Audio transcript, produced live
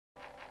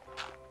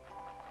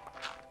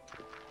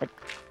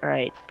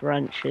Right,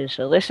 branches.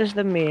 So this is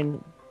the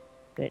main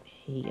bit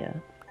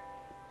here.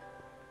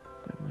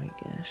 I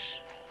guess.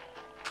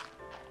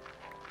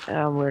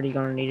 I'm really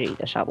gonna need to eat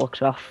this apple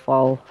because I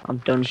fall. I'm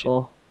done Shit.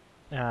 for.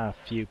 A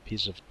few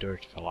pieces of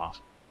dirt fell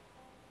off.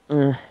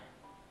 Uh.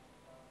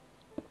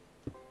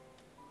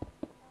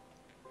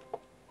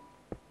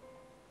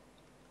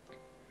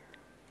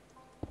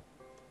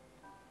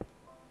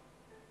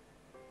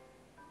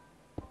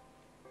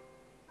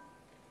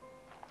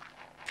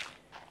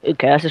 Who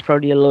cares? There's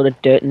probably a load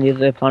of dirt in the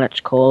other planet's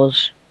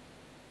cores.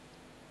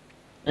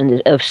 And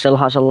the Earth still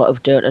has a lot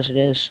of dirt as it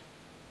is.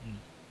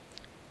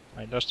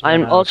 I just ran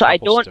And out of also,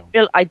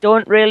 cobblestone. I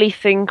don't really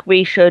think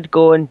we should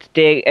go and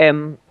dig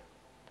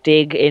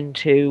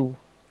into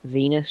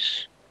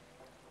Venus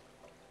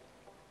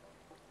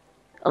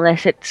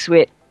unless it's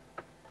with.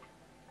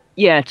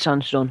 Yeah, it's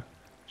sandstone.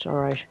 It's all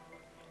right.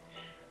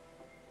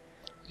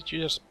 Did you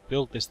just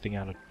build this thing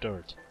out of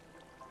dirt?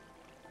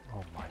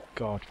 Oh my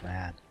god,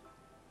 man.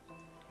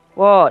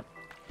 What?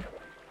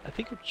 I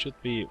think it should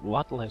be a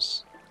lot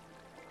less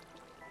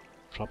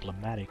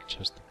problematic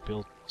just to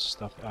build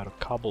stuff out of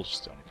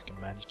cobblestone if you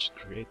can manage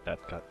to create that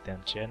goddamn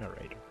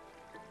generator.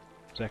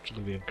 It's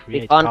actually we can We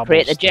create can't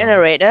create the cobblestone.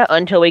 generator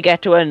until we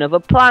get to another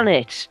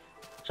planet.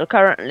 So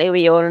currently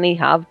we only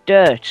have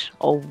dirt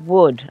or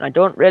wood. I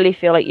don't really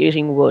feel like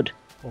using wood.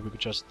 Or we could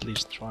just at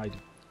least try to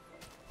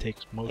take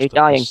most You're of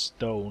dying. the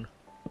stone.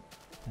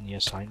 And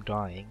yes, I'm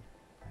dying.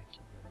 Thank you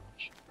very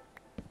much.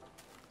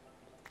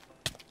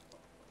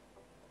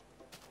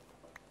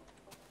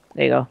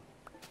 There you go.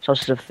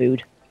 Sources of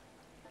food.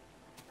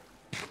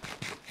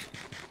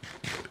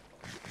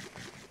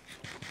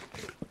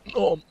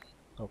 Oh,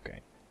 okay.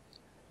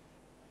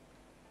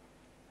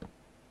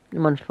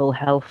 I'm on full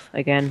health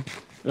again,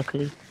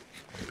 luckily.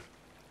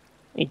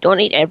 You don't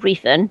eat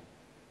everything.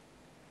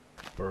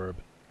 Burb.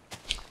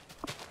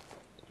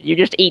 You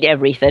just eat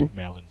everything.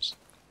 Melons.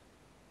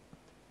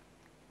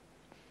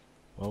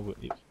 Well,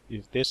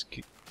 if this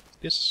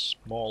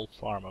small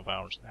farm of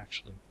ours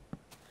actually...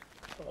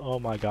 Oh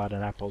my god,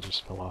 an apple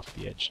just fell off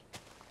the edge.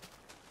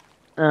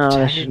 Oh, It's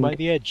this hanging by isn't...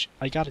 the edge.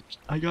 I got it.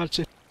 I got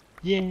it.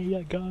 Yay,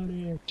 I got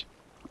it.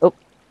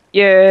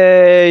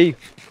 Yay!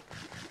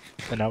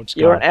 And now it's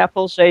You're gone. an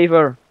apple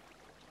saver.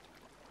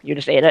 You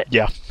just ate it.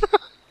 Yeah.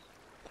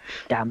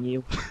 Damn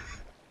you.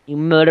 You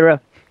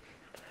murderer.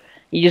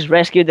 You just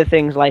rescued the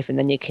thing's life and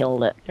then you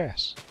killed it.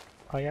 Yes.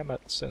 I am a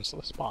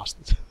senseless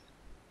bastard.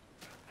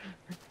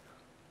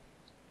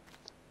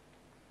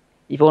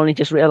 You've only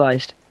just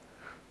realised.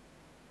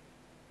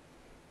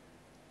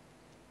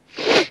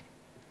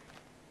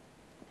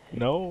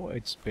 No,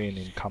 it's been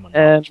in common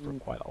knowledge for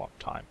quite a long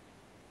time.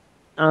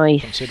 I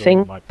Considering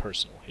think... my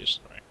personal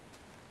history.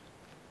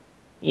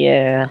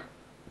 Yeah.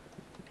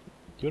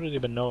 You don't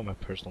even know my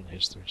personal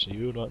history, so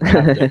you don't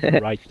have the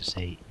right to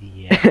say,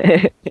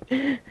 yeah.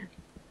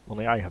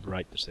 Only I have the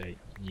right to say,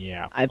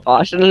 yeah. I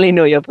personally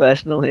know your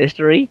personal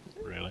history.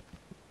 Really?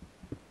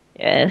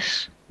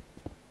 Yes.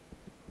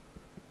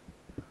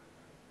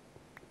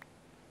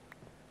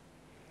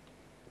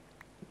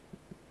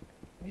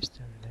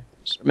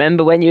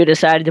 Remember when you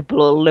decided to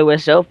blow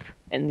Lewis up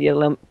in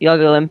the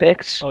Yoga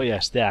Olympics? Oh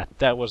yes, that.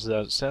 That was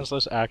a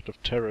senseless act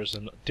of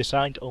terrorism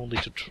designed only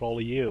to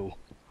troll you.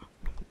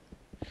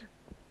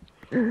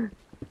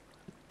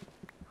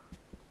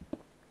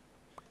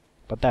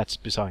 But that's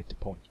beside the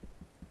point.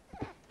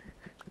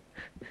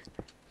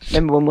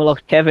 Remember when we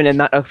locked Kevin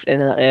in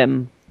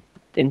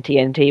in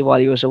TNT while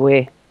he was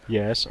away?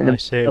 Yes, And I then-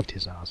 saved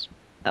his ass.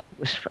 That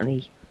was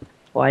funny.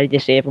 Why did you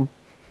save him?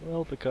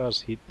 Well,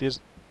 because he did...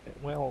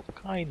 Well,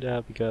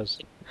 kinda, because...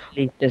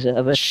 He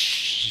deserved it.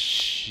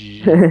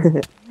 Shh.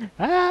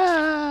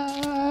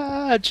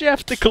 Ah,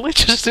 Jeff, the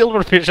glitch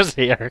silverfish is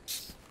here.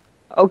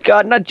 Oh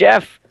god, not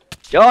Jeff!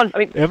 John, I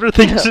mean...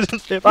 Everything is...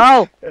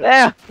 Oh!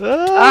 There!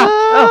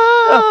 Ah!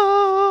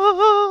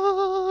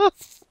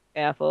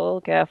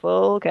 Careful,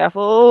 careful,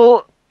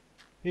 careful!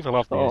 He fell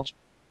off the Oh. edge.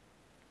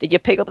 Did you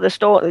pick up the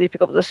sword? Did you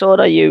pick up the sword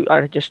or you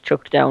are just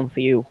chucked down for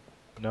you?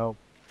 No,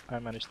 I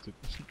managed to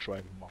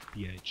drive him off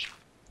the edge.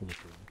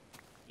 Literally.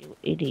 You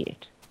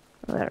idiot.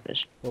 Oh, there it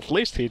is. Well, at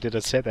least he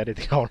didn't set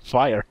anything on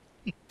fire.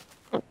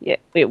 Oh, yeah,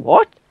 wait,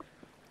 what?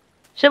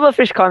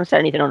 Silverfish can't set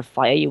anything on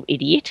fire, you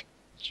idiot.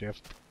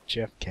 Jeff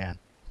can.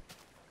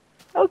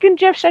 How can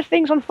Jeff set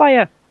things on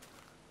fire?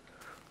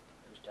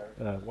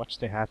 Watch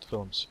the Hat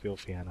films,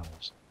 Filthy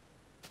Animals.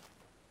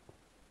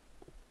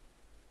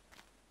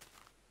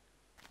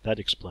 That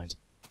explains it.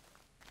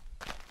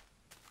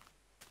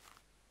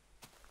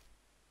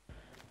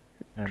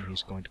 And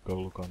he's going to go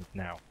look on it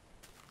now.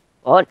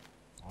 What?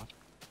 What?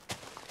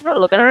 I'm not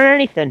looking at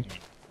anything.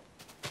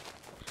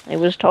 I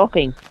was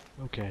talking.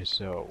 Okay,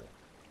 so...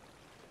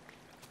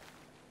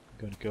 I'm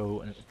going to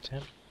go and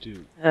attempt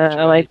to...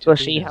 I might go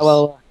see how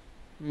our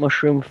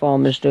mushroom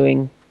farm is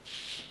doing.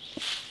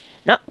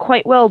 Not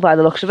quite well by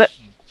the looks of it.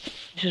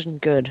 This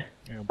isn't good.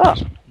 Yeah, Oh.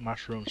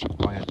 mushrooms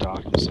require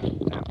darkness and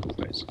damp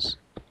places.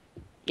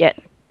 Yeah,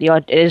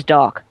 it is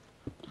dark.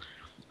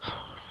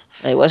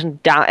 It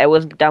wasn't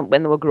damp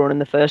when they were grown in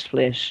the first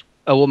place.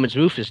 A woman's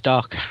roof is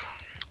dark.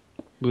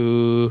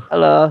 Boo.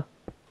 Hello.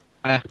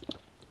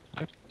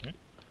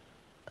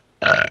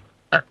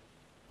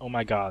 Oh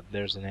my god,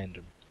 there's an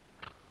ender.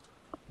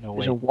 No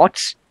There's a way.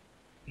 what?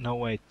 No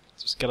way.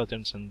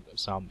 Skeletons and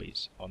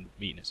zombies on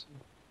Venus.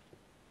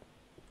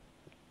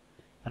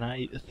 And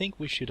I think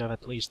we should have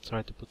at least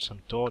tried to put some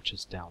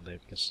torches down there,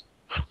 because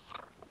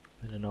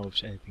I don't know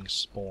if anything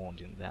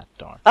spawned in that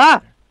dark.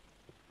 Ah!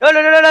 No,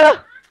 no, no, no,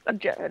 no,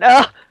 no,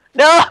 no,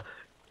 no!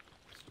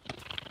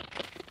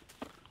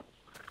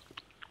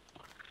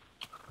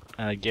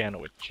 And again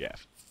with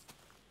Jeff.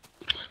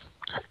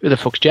 Who the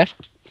fuck's Jeff?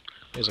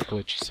 Here's a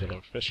glitchy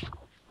silverfish.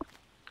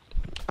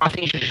 I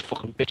think you should just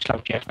fucking bitch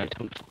slap Jeff and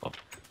tell him to fuck off.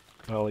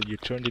 Well, you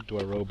turned into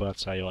a robot,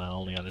 so I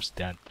only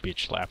understand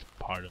bitch slap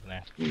part of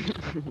that.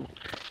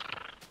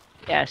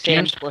 Yeah, same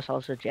James? plus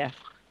also Jeff.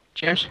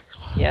 James?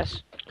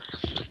 Yes.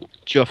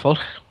 It's your fault.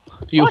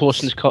 You're What?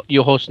 hosting this call.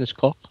 You're hosting this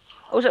call.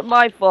 How's it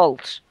my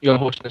fault? You're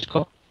hosting this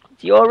call.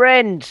 It's your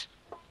end.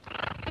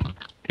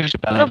 Who's the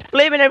bell? Stop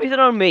blaming everything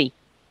on me.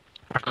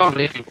 I can't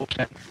believe you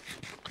upset.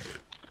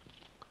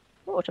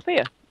 Oh, what's up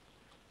here?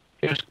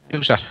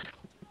 Who's that?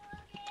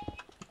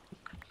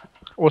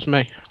 What's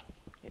me?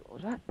 Wait, what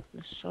was that?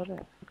 I saw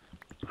that.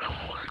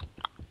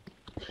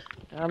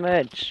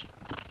 Damage.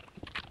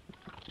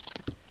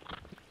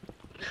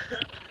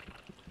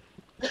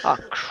 Oh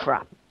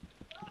crap.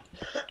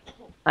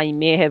 I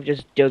may have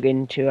just dug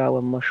into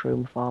our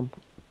mushroom farm.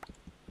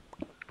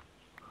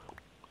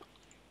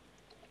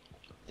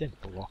 Then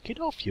block it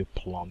off, you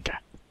plonker.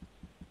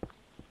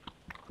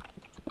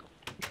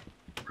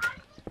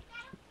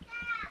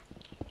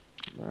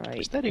 Right.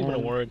 Is that even a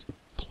word?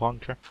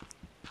 Plonker?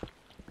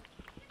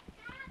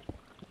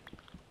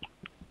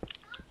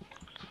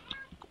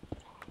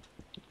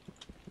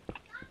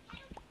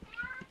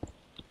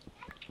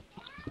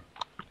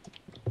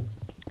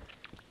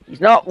 He's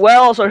not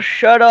well, so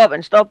shut up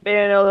and stop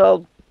being a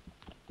little.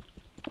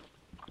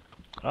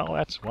 Oh,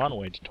 that's one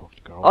way to talk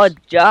to girls. Oh,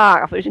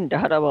 Jack, I thought you was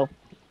indictable.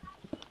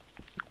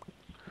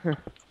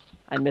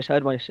 I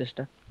misheard my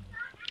sister.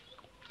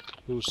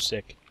 Who's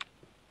sick?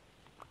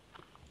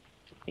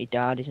 He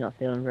died, he's not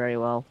feeling very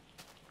well.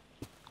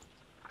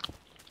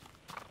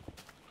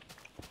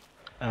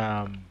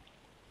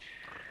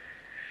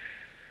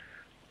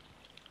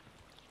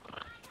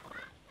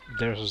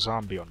 There's a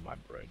zombie on my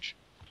bridge.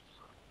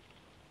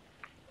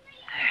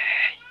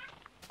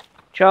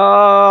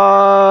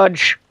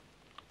 Charge!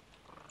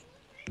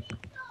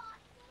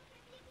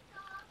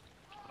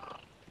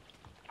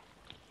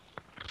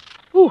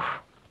 Whew.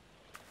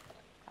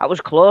 That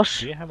was close.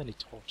 Do you have any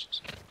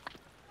torches?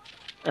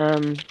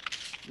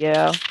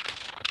 Yeah.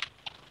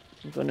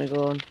 I'm gonna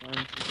go and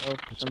find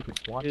Let's some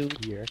put one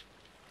food. here.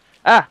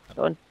 Ah!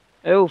 Done.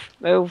 Move,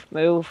 move,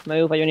 move,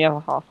 move. I only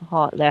have half a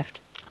heart left.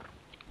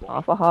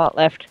 Half a heart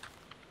left.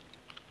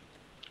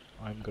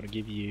 I'm gonna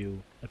give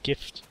you a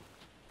gift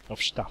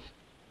of stuff.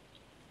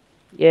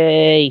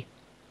 Yay!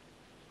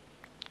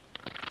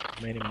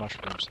 Many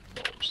mushrooms and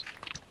bulbs.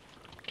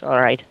 It's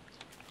alright.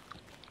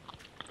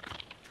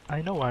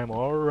 I know I'm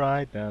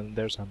alright, and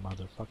there's a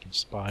motherfucking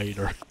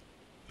spider.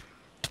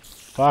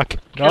 Fuck.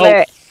 Kill No!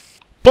 it!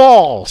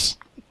 Balls!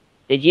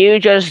 Did you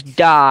just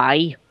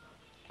die?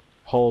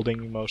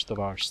 Holding most of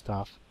our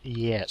stuff.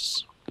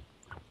 Yes.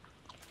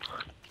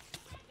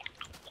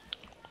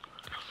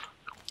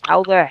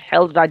 How the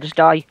hell did I just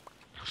die?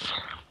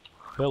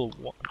 Well,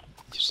 what?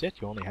 You said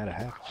you only had a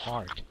half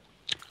heart.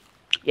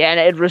 Yeah, and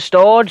it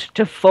restored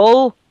to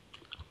full,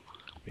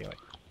 Really?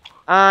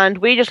 and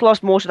we just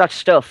lost most of that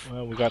stuff.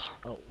 Well, we got...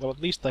 Oh, well, at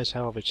least I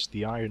salvaged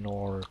the iron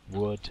ore,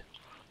 wood,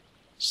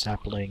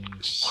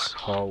 saplings,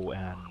 hoe,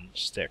 and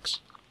sticks.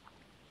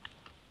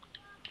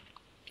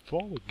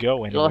 Before we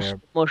go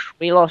anywhere,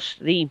 We lost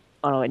the.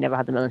 Oh no, it never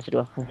had the melon to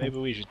do. maybe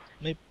we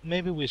should...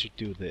 Maybe we should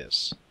do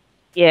this.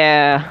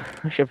 Yeah,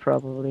 I should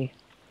probably.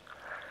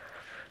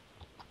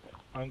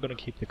 I'm gonna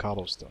keep the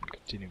cobblestone,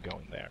 continue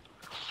going there.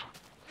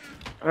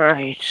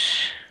 Right.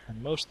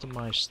 And most of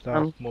my stuff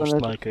I'm most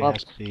gonna likely drop-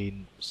 has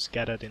been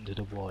scattered into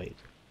the void.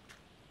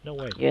 No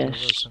way, Yes.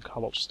 there was some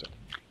cobblestone.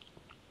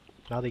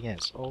 Nothing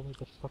else, only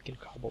the fucking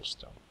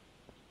cobblestone.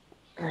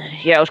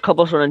 Yeah, it was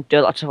cobblestone and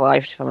dirt that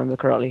survived, if I remember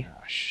correctly.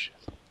 Ah, shit.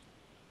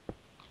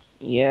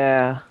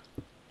 Yeah.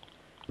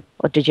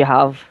 What did you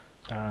have?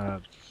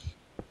 A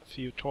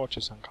few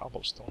torches and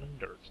cobblestone and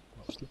dirt,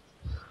 mostly.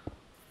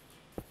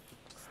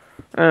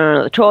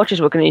 The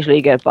torches we can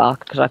easily get back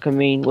because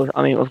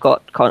we've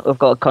got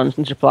a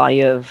constant supply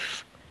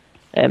of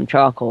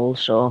charcoal.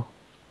 So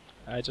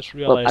I just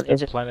realized is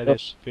that it- planet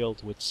is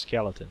filled with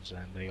skeletons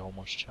and they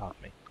almost shot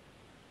me.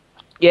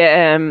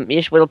 yeah,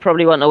 yes, we'll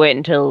probably want to wait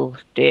until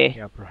day.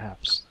 Yeah,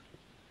 perhaps.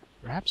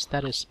 Perhaps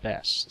that is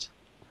best.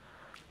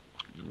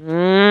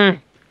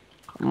 Come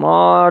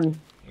on. We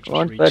just Come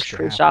on, reached first the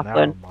tree half an hour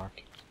sapling.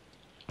 mark.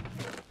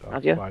 Have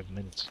About you? 5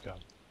 minutes ago.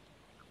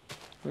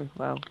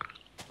 Well,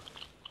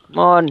 come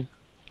on.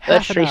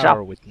 Half tree an sap-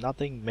 hour with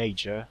nothing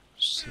major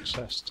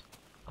successed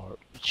or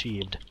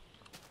achieved.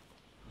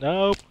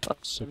 Nope.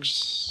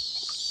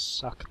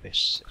 Suck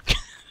this.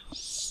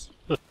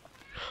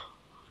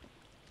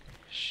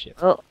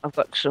 shit. Well, I've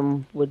got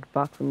some wood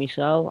back from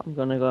myself. I'm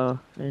gonna go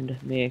and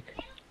make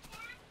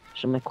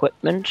some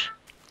equipment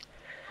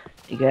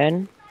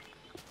again.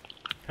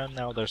 And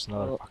now there's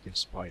another Oh. fucking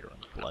spider on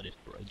the bloody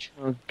bridge.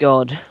 Oh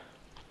god.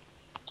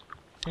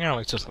 Yeah,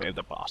 let's just leave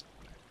the boss.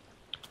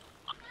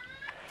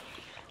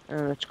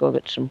 Let's go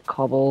get some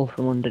cobble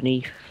from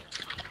underneath.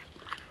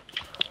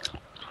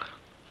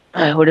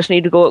 We just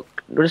need to go.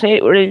 We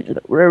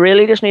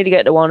really just need to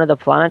get to one of the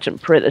planets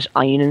and put this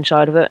iron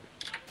inside of it.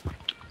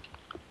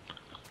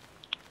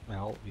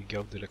 Well, we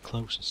go to the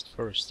closest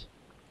first.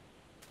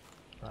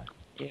 Right.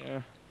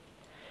 Yeah.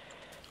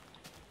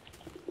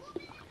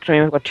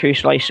 So we've got two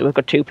slices. We've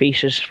got two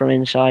pieces from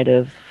inside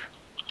of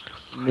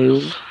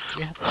Moo.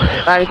 Yeah.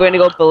 I'm going to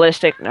go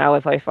ballistic now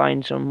if I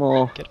find some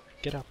more.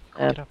 Get up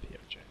here,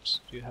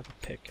 James. Do you have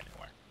a pick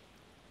anywhere?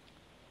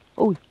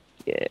 Oh,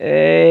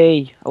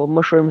 yay! Our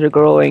mushrooms are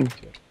growing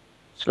Good.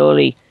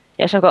 slowly.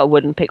 Yes, I've got a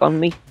wooden pick on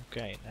me.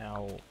 Okay,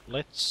 now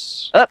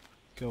let's Up.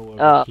 go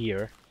over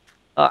here.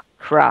 Oh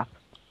crap!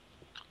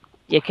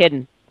 You're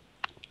kidding?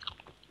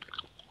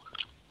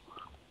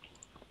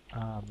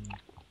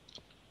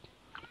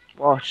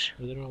 What?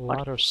 There are a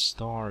lot of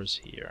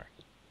stars here.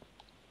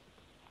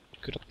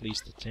 Could at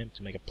least attempt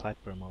to make a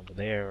platform over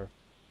there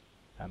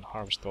and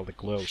harvest all the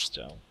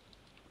glowstone.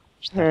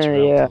 That's Yeah.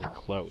 relatively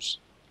close.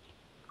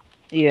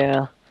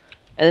 Yeah.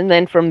 And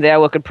then from there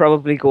we could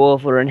probably go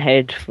over and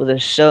head for the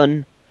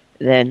sun,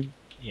 then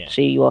Yeah,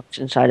 see what's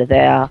inside of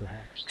there.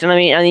 perhaps. So I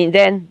mean,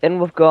 then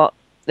we've got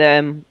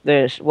the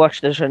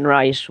watch the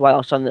sunrise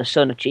whilst on the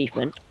sun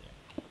achievement.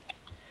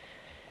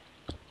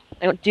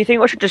 Do you think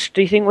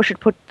we should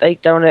put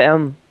like down a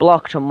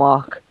block to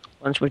mark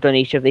once we've done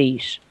each of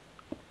these?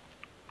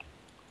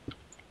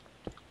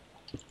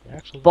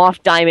 Actually,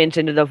 Both diamonds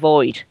into the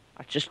void.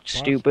 That's just Barf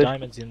stupid.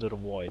 diamonds into the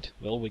void.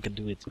 Well, we can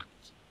do it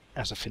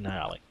as a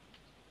finale.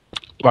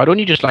 Why don't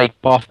you just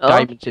like buff Oh.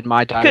 diamonds in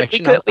my We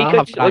direction? could I'll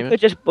have diamonds.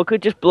 we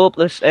could just blow up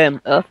this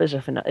Earth as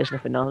the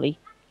finale.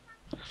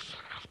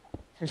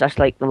 Since that's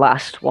like the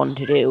last one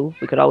to do,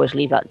 we could always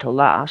leave that till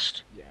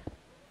last. Yeah.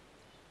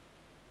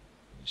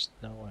 Just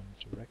now I'm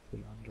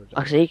directly under the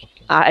Actually,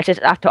 fucking- it says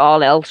after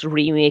all else,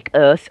 remake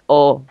Earth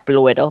or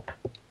blow it up.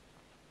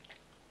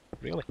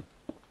 Really?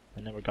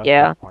 I never got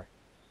Yeah. that far.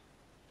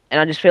 And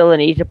I just feel the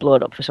need to blow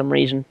it up for some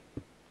reason.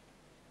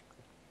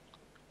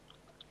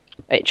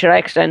 Right, should I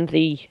extend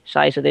the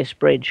size of this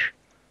bridge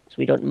so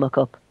we don't muck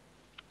up?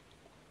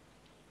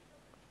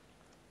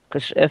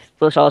 Because if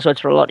plus also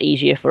it's a lot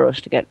easier for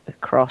us to get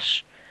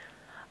across.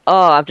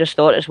 Oh, I've just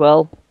thought as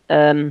well.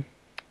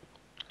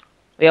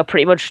 We are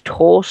pretty much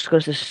toast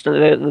because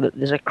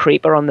there's a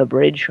creeper on the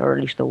bridge, or at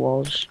least there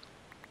was.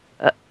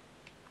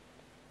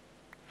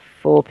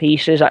 4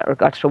 pieces.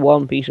 That's for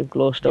 1 piece of Yeah,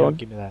 glowstone.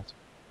 give me that.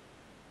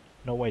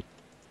 No, wait.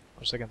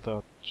 For second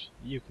thought,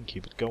 you can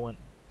keep it going.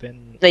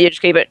 Then, No, you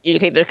just keep it. You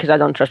keep it because I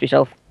don't trust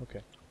myself.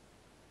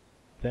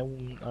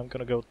 then I'm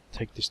gonna go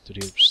take this to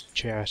the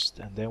chest,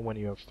 and then when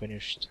you're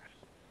finished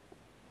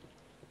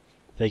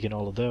taking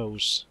all of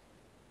those,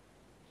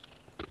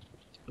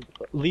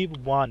 leave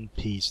 1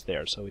 piece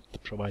there so it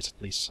provides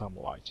at least some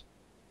light.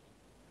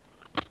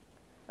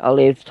 I'll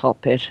leave the top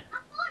pit.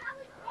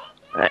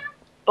 Right.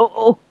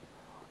 Oh.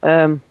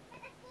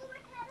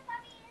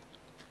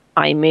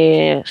 I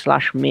may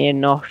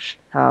not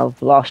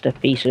have lost a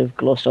piece of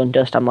glowstone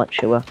dust. I'm not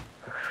sure.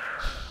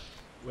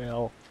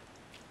 Well,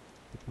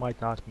 it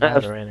might not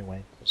matter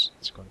anyway, because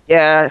it's going.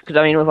 Yeah, because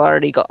I mean I've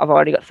already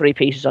got 3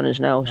 pieces on us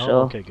now, Oh, so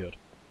okay, good.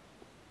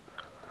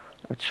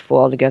 that's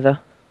 4 altogether.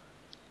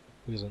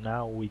 Because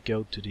now we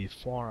go to the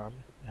farm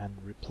and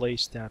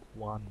replace that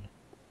 1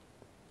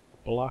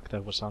 block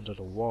that was under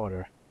the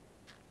water.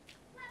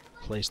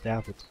 Replace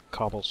that with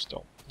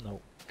cobblestone.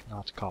 No,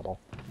 not cobble.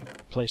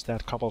 Replace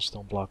that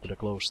cobblestone block with a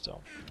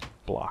glowstone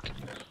block.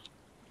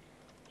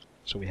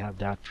 So we have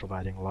that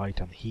providing light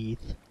and heat,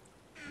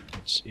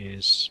 which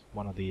is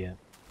one of the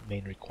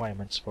main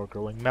requirements for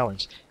growing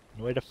melons.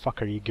 And where the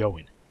fuck are you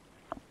going?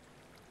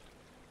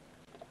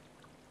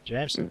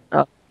 James?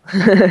 Oh.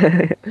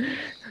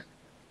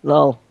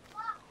 Lol.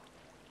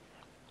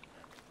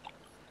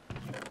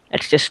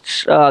 It's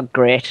just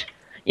great.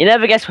 You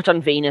never guess what's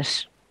on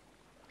Venus.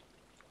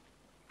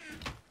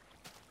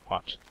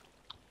 What?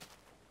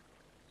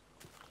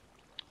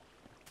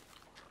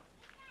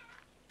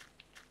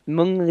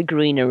 Among the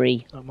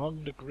greenery.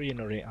 Among the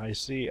greenery, I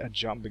see a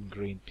jumping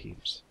green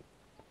peeps.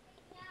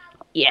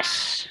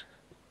 Yes.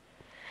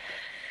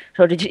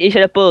 So you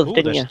said above, Ooh,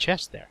 didn't there's you? a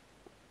chest there.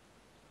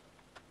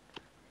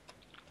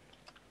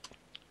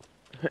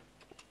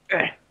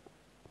 There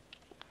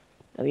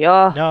we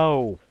are.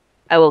 No!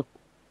 I will.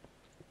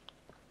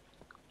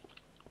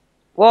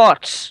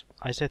 What?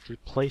 I said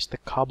replace the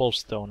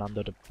cobblestone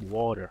under the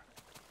water.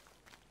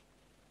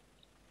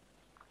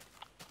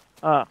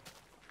 Ah.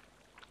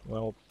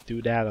 Well,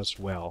 do that as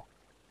well.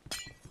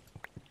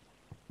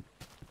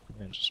 And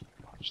then just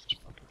punch this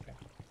fucking thing.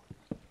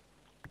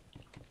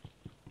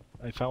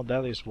 I found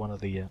that is one of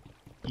the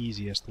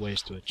easiest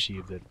ways to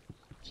achieve the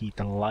heat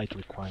and light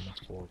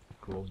requirements for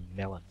growing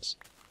melons.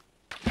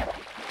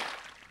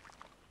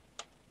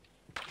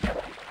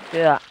 Do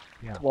that.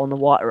 Yeah. Warm the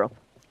water up.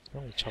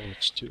 Only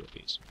tolerates 2 of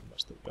these. We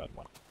must have got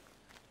one.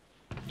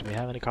 Do we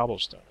have any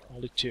cobblestone?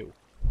 Only 2.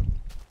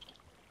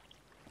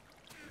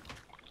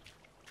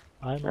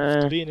 I'm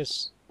off to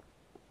Venus.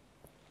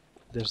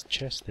 There's a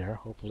chest there.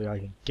 Hopefully I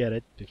can get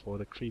it before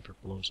the creeper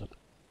blows up.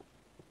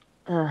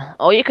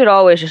 Or you could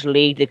always just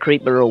lead the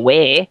creeper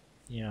away.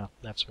 Yeah,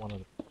 that's one of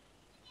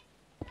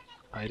the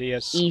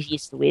ideas.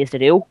 Easiest ways to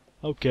do.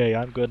 Okay,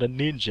 I'm gonna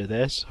ninja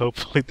this.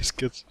 Hopefully this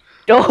gets...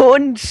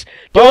 Don't risk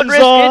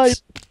Bonsai!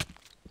 it!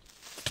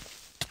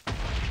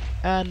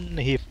 And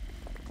he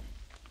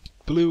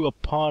blew a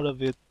part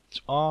of it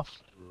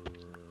off.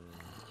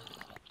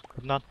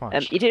 But not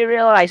much. You do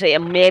realise that it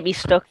may be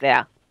stuck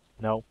there.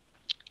 No.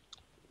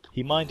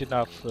 He mined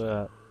enough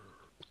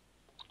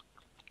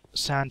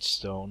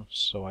sandstone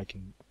so I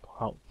can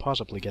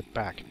possibly get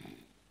back.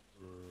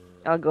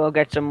 I'll go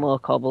get some more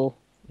cobble.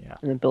 Yeah.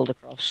 And then build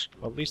across.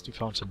 Well, at least we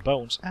found some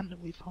bones and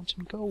we found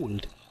some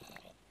gold.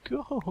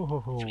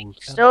 Gold!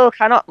 Still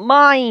cannot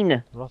mine!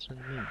 And rotten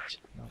meat.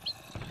 No.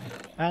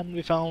 And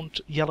we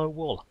found yellow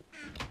wool.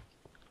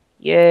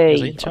 Yay!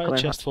 There's an entire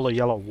chest full of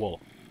yellow wool.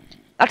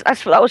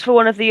 That was for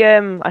one of the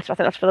I think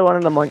that's for the one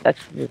of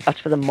the that's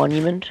for the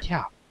monument.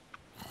 Yeah.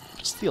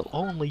 But still,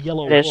 only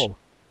yellow It is. wool.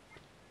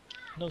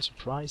 No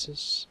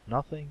surprises.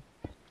 Nothing.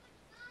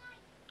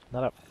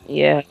 Not a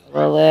Yeah,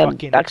 well,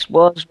 Fucking- that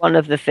was one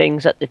of the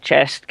things that the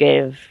chest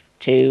gave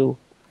to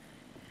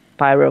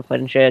Pyro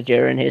Puncher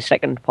during his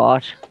second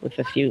part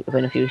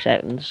within a few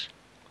seconds.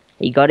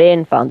 He got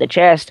in, found the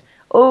chest.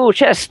 Oh,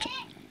 chest!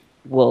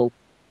 Wool.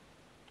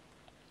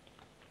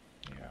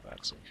 Yeah,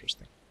 that's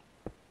interesting.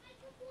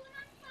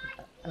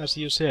 As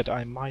you said,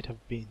 I might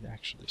have been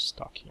actually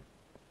stuck here.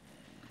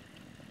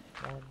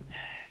 1,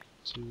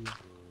 2,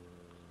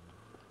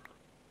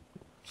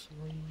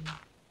 3.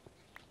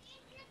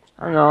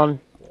 Hang on.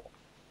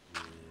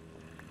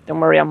 Don't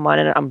worry, I'm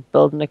mining it. I'm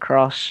building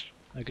across.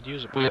 I could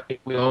use a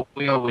We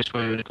always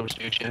win when it comes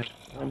to your shit.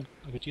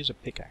 I could use a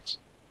pickaxe.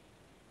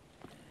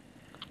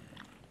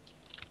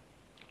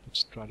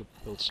 Let's try to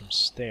build some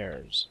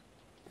stairs.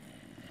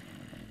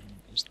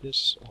 Is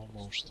this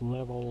almost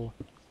level?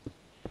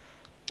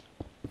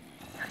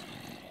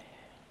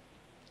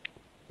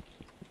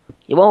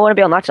 You won't want to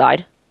be on that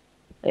side.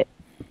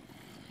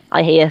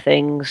 I hear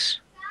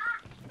things.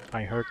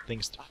 I heard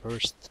things the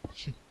first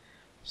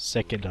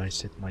second I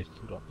set my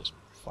foot on this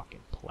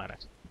fucking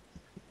planet.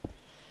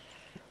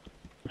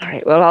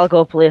 Alright, well, I'll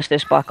go place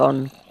this back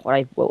on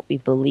what we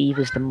believe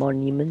is the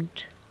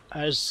monument.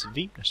 As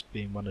Venus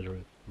being one of the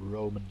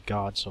Roman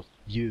gods of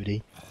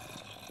beauty,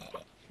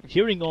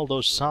 hearing all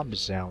those zombie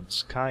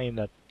sounds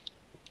kinda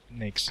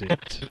makes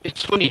it...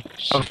 It's funny,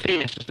 so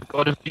Venus is the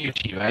god of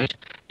beauty, right?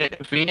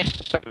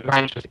 Venus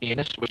rhymes with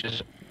anus, which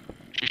is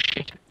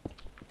shit.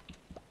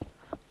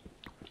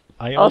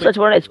 I Also,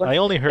 I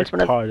only heard it's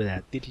one of- part of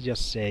that. Did he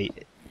just say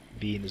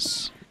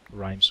Venus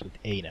rhymes with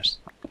anus?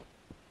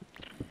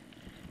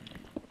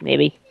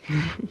 Maybe.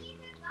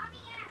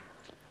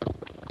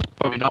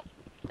 Probably not.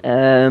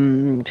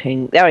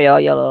 Pink. There we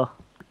are, yellow.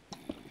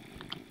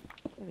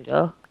 There we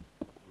go.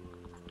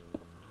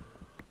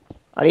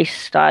 At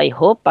least I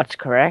hope that's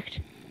correct.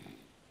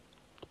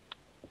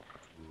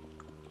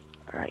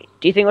 Alright.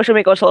 Do you think we should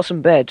make ourselves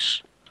some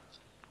beds?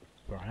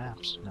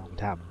 Perhaps. Now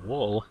we have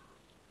wool.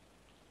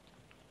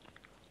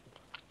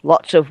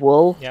 Lots of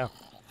wool. Yeah.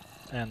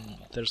 And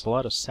there's a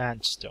lot of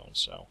sandstone,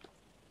 so...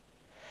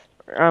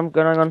 I'm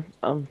gonna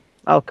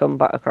I'll come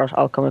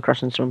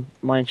across and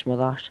mine some of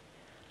that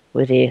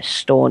with a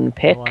stone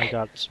pick. Oh, I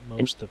got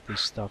most of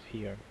this stuff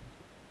here.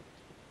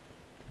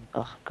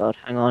 Oh god,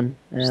 hang on.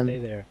 Stay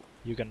there.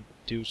 You can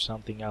do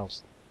something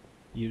else.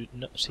 You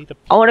see the...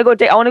 I wanna go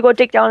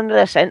dig down into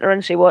the center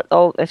and see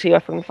let's see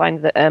if I can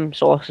find the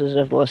sources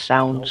of those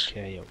sounds.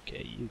 Okay,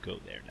 you go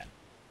there then.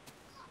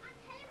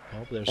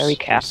 Well, there's Very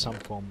careful. some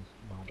form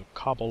amount of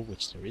cobble,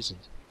 which there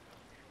isn't.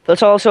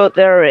 But also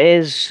there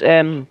is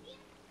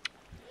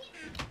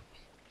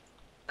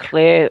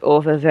clay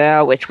over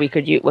there which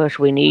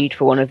we need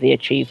for one of the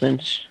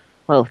achievements.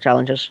 Well,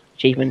 challenges,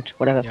 achievement,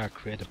 whatever. Yeah,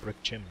 create a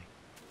brick chimney.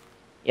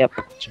 Yep.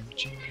 Chim,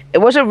 chim. It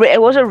was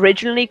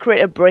originally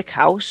create a brick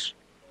house.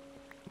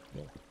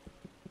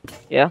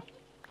 Yeah.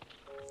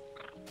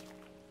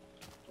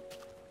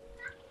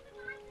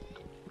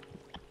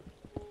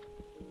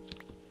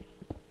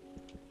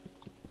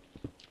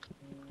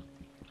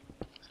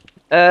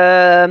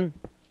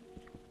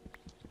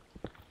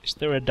 Is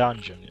there a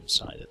dungeon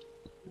inside it?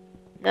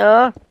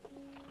 No.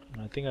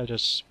 I think I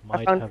just I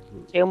might found have...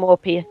 two more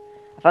I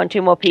found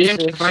 2 more pieces.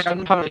 If I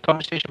can have a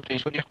conversation,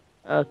 please, would you?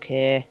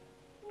 Okay.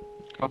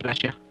 God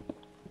bless you.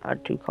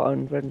 Add 2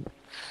 cauldrons.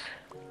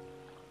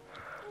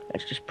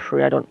 Let's just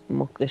pray I don't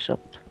muck this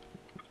up.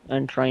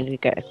 And trying to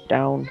get it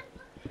down.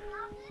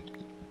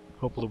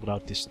 Hopefully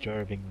without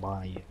disturbing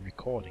my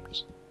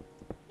recordings.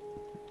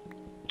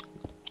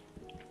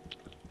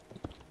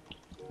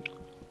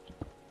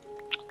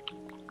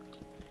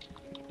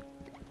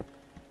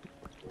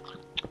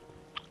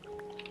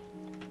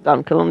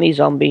 I'm killing these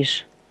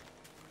zombies.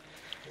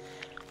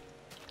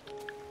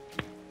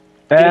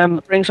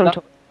 Bring some.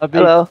 no, I'll be,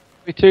 Hello.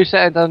 be 2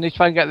 seconds. I need to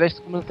try and get this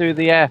coming through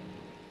the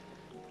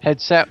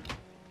headset.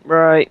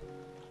 Right.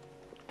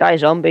 Die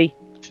zombie.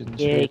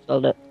 Yeah, he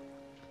killed it.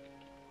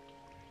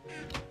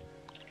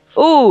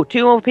 Ooh,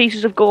 2 more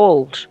pieces of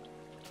gold.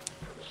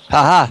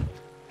 Haha.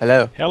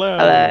 Hello. Hello.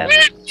 Hello.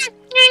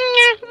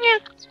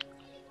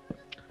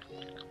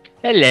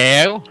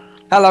 Hello.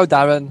 Hello,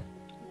 Darren.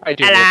 I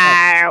do.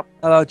 Hello.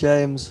 Hello,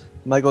 James.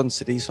 Am I going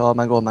City, so am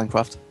I going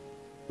Minecraft?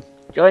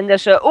 Join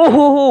this.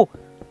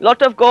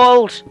 Lot of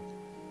gold.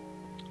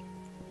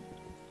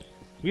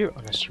 We're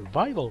on a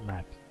survival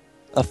map.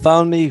 I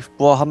found me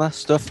Warhammer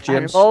stuff,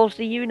 James. Involves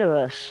the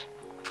universe.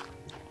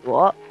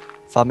 What?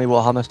 Found me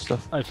Warhammer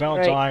stuff. I found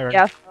Right, iron.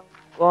 Yeah.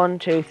 1,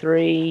 2,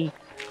 3,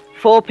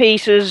 4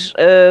 pieces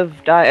of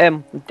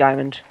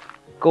diamond,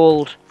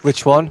 gold.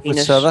 Which one? Which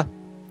Venus. server?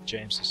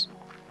 James's.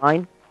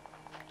 Mine.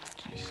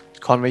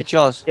 Can't reach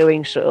yours.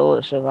 Doing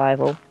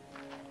survival.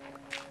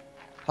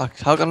 How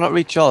can I not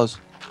reach yours?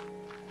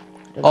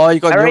 Oh, you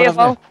got a new one,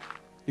 haven't you?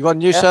 You got a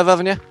new server,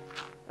 haven't you?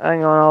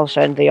 Hang on, I'll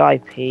send the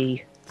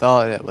IP.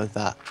 Thought it was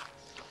that.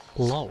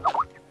 Low.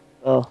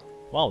 Oh,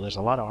 Wow, there's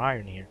a lot of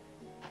iron here.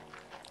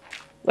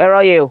 where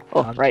are you?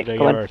 Oh, Onto right, the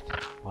come on. earth,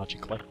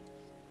 logically.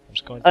 I'm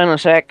just going. Hang on a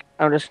sec.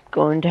 I'm just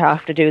going to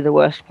have to do the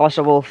worst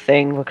possible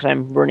thing because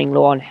I'm running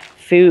low on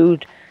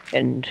food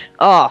and...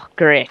 Oh,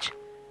 great.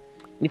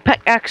 The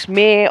pickaxe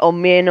may or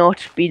may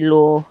not be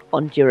low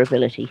on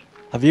durability.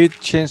 Have you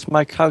changed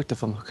my character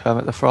from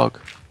Kermit the Frog?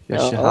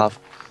 Yes, you No. have.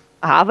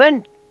 I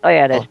haven't? Oh,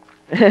 yeah, I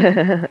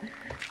did.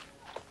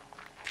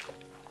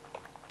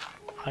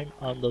 I'm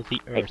under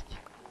the earth.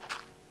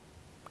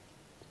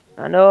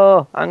 I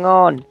know, hang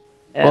on.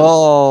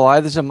 Oh, why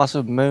there's a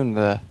massive moon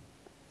there?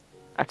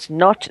 That's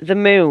not the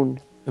moon.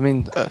 I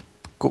mean,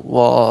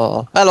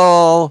 whoa.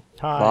 Hello!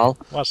 Hi. Well.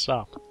 What's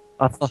up?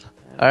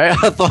 Alright,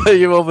 I thought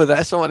you were over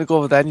there, so I want to go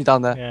over there and you're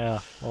down there. Yeah.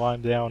 Well,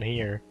 I'm down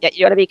here. Yeah,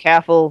 you gotta be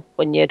careful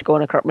when you're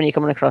going across when you're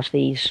coming across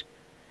these.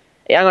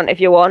 Yeah, hang on,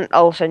 if you want,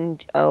 I'll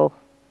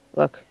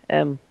look.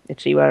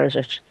 Let's see, where is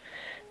it?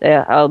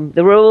 There.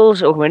 The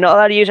rules. We're not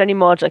allowed to use any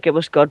mods that give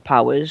us god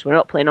powers. We're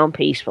not playing on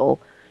peaceful.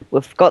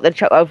 We've got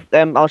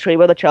the I'll show you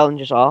where the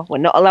challenges are. We're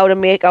not allowed to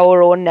make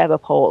our own nether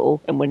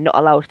portal, and we're not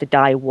allowed to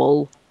dye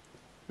wool.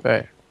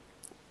 Right.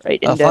 Right.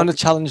 I And, found a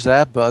challenge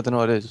there, but I don't know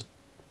what it is.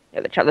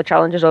 yeah, the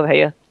challenge is over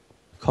here.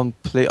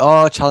 Complete.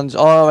 Oh, challenge.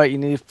 Oh, right, you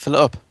need to fill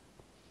it up.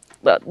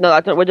 But no,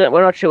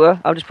 we're not sure.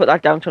 I'll just put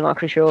that down, so I'm not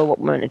actually sure what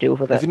we're meant to do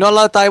with If it. you're not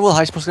allowed to dye wool, how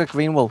are you supposed to get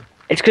green wool?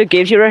 It's because it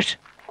gives you it.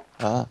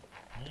 Ah.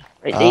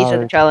 Right, these are the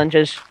Right.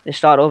 challenges. They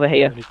start over I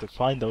here. need to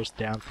find those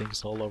damn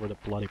things all over the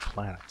bloody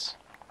planets.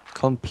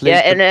 Complete. Yeah,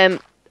 and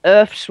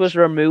Earth's was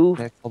removed.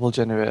 Yeah, bubble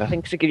generator. I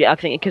think to give you. I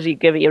think because you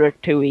give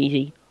it too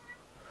easy.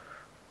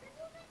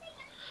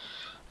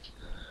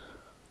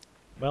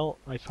 Well,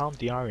 I found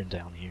the iron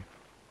down here.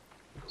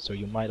 So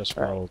you might as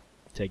well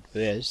take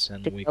this,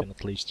 and we can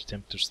at least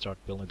attempt to start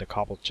building the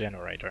cobble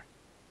generator.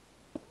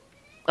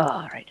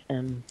 All right.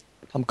 I'm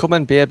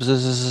coming, babes.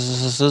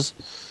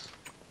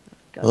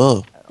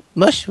 Oh,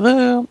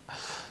 mushroom.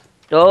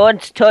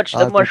 Don't touch the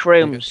don't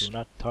mushrooms. Do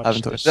not touch I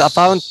haven't the touched it. I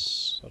found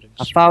sodium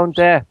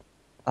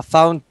I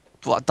found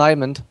what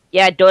diamond.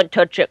 Yeah, don't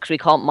touch it because we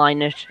can't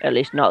mine it. At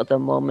least not at the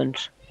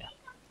moment.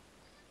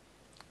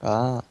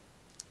 Ah.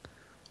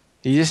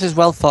 This is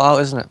well thought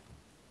out, isn't it?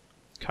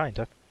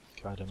 Kinda.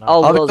 Kinda not. Oh,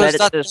 Oh, well, because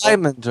that that is-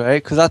 diamond,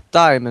 right? Because that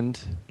diamond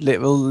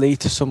will lead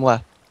to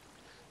somewhere.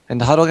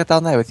 And how do I get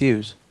down there with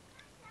yous?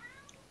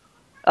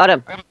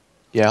 Adam,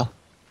 Yeah.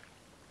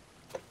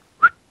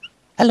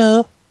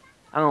 Hello.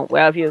 hang on.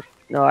 Where have you?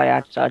 No, I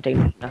had started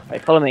doing. No,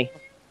 right, follow me.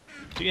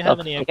 Do you have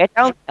Look, any? get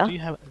down.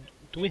 Yeah.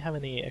 Do we have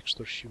any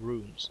extra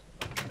rooms?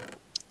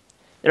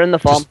 They're in the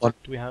farm. Just one.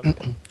 Do we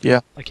have? Yeah.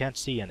 I can't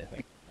see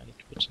anything. I need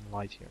to put some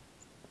light here.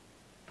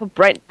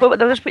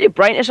 Just put your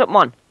brightness up,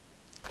 man.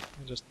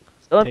 And just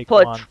Don't take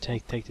put. one,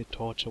 take the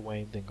torch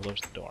away, and then close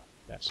the door.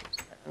 That's it.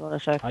 Hang on a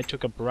sec. I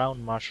took a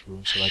brown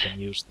mushroom so I can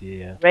use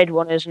the Red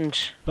one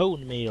isn't.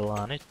 bone meal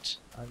on it.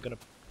 I'm gonna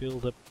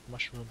build a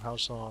mushroom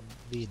house on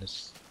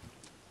Venus.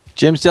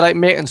 James, do you like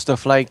making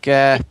stuff like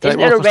Isn't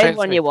it a red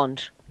one you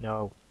want?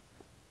 No.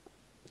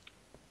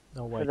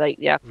 No For way. like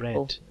the actual.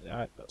 Red.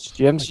 I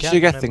James, you can't should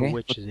get remember thingy.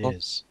 which it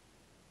is.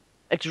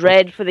 It's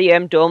red for the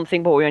dome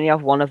thing, but we only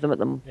have one of them at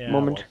the Yeah,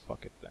 moment. well,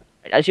 fuck it then.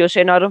 As you were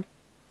saying, Adam.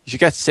 You should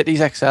get Cities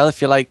XL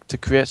if you like to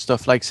create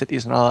stuff like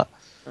cities and all that.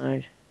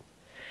 Right.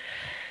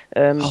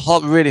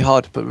 Hot, really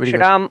hard, but really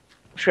good.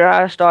 Should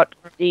I start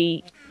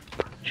the?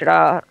 Should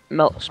I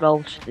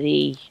smelt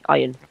the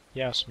iron?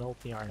 Yeah, smelt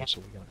the iron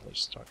so we can at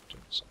least start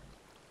doing something.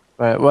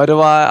 Right, where do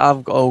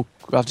I've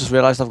just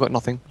realised I've got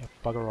nothing. Yeah,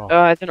 bugger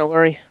off. Don't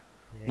worry.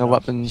 You're no in our-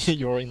 weapons.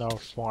 You're in our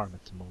farm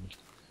at the moment.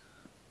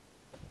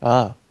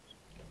 Ah.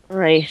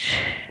 Right.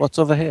 What's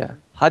over here?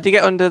 How would you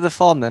get under the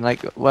farm then?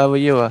 Like, where were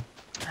you?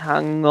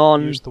 Hang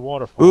on. Use the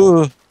waterfall.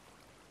 Ooh.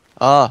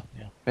 Ah.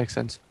 Yeah. Makes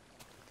sense.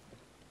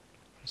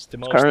 It's the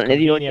most currently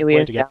the only convenient way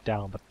way is to get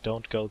down, but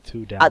don't go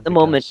too down. At the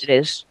moment, because- it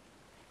is.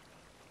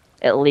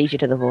 It'll lead you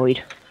to the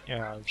void.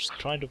 Yeah, I was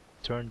trying to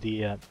turn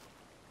the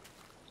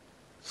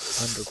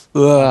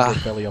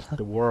underbelly of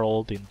the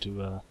world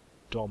into a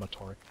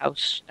dormitory.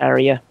 House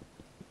area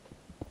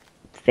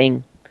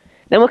thing.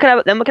 Then we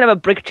can have a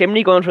brick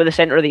chimney going through the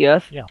center of the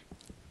earth. Yeah.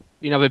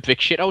 You can have a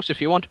big shit house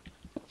if you want.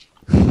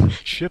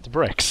 Shit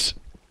bricks.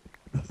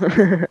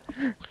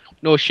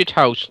 No, shit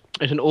house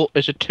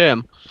is a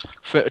term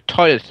for a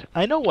toilet,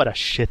 I know what a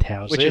shit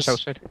house which is. is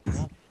outside.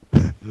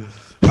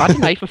 I don't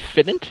know for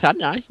Finland. I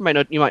don't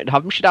know. You might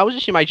have shit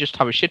houses. You might just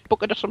have a shit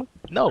bucket or something.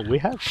 No, we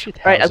have shit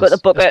houses. Right, I've got the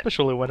bucket.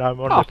 Especially when I'm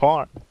on the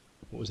farm.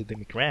 What was it, the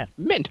McRan?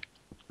 Mint.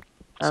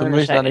 Some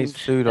reason I need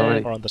food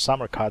already. Or on the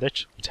summer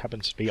cottage, which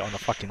happens to be on a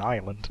fucking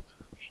island.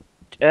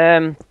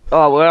 Oh,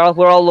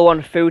 we're all low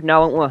on food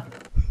now, aren't we?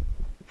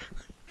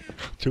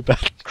 Too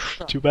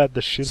bad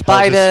the shit house is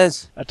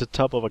Spiders! at the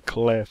top of a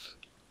cliff.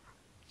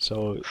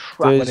 So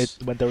There's-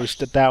 when there is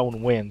the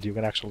downwind, you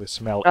can actually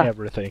smell Ah.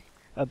 everything.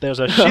 And there's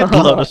a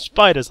shitload of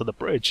spiders on the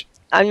bridge.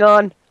 Hang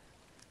on.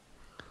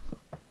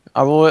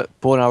 Arrow it,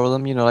 bow and arrow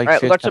them, you know, like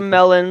Right, we've got some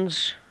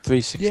melons.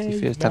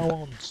 360 first temper.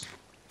 melons.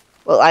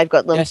 Well, I've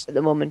got them Yes. at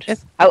the moment.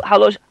 Yes. How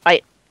much?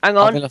 Right, hang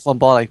I'm on. in a fun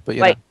ball, like, but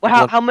you Right, know.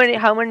 well,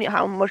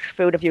 how much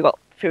food have you got?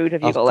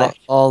 I've got got left?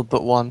 all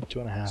but one,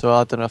 2.5. so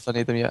I don't know if I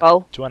need them yet.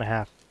 Well,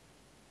 2.5.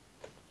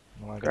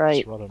 Well, I got right.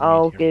 this rotted meat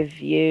I'll here. give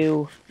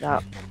you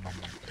that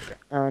Okay.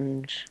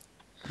 and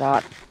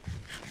that.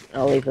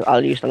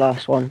 I'll use the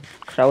last one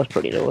because I was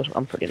pretty low.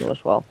 I'm pretty low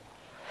as well.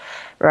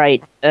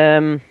 Right.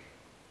 Hang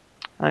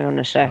on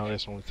a sec. Now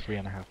there's only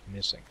 3.5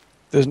 missing.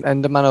 There's an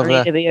Enderman over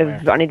there,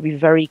 Where? I need to be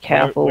very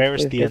careful. Where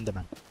is with the it.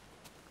 Enderman?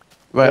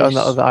 right on that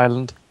Yes. other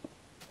island.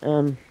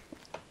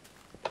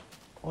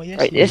 Oh yes.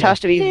 Right. he This is. has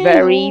to be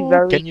very, Can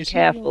very you see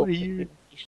careful. over here?